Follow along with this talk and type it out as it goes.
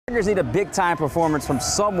Tigers need a big-time performance from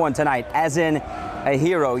someone tonight, as in a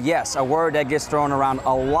hero. Yes, a word that gets thrown around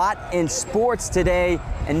a lot in sports today,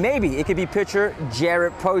 and maybe it could be pitcher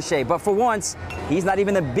Jared Poche. But for once, he's not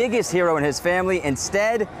even the biggest hero in his family.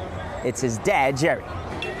 Instead, it's his dad, Jerry.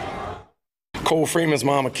 Cole Freeman's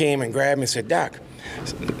mama came and grabbed me and said, "Doc,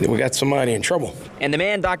 we got somebody in trouble." And the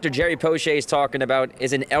man Dr. Jerry Poche is talking about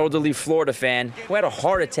is an elderly Florida fan who had a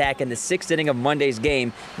heart attack in the 6th inning of Monday's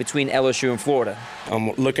game between LSU and Florida.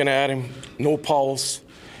 I'm looking at him, no pulse.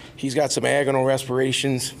 He's got some agonal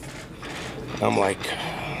respirations. I'm like,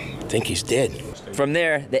 I think he's dead. From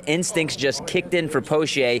there, the instincts just kicked in for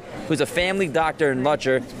Poche, who's a family doctor in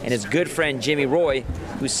Lutcher, and his good friend Jimmy Roy,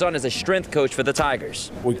 whose son is a strength coach for the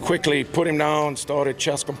Tigers. We quickly put him down, started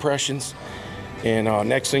chest compressions, and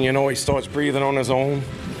next thing you know, he starts breathing on his own,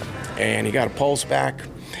 and he got a pulse back.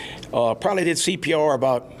 Probably did CPR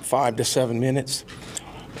about 5 to 7 minutes,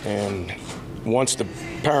 and once the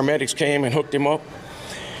paramedics came and hooked him up,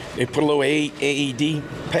 they put a little AED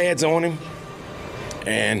pads on him,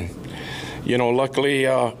 and you know, luckily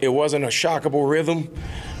it wasn't a shockable rhythm,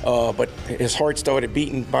 but his heart started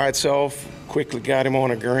beating by itself. Quickly got him on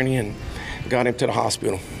a gurney and got him to the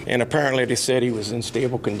hospital. And apparently they said he was in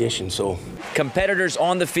stable condition. So competitors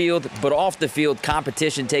on the field, but off the field,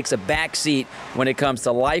 competition takes a back seat when it comes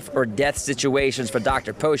to life or death situations for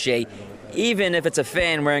Dr. Poche, even if it's a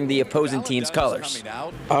fan wearing the opposing team's colors.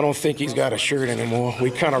 I don't think he's got a shirt anymore. We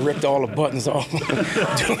kind of ripped all the buttons off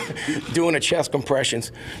doing the chest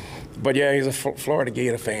compressions. But yeah, he's a Florida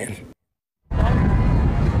Gator fan.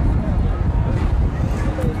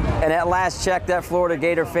 And at last check, that Florida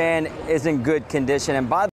Gator fan is in good condition. And by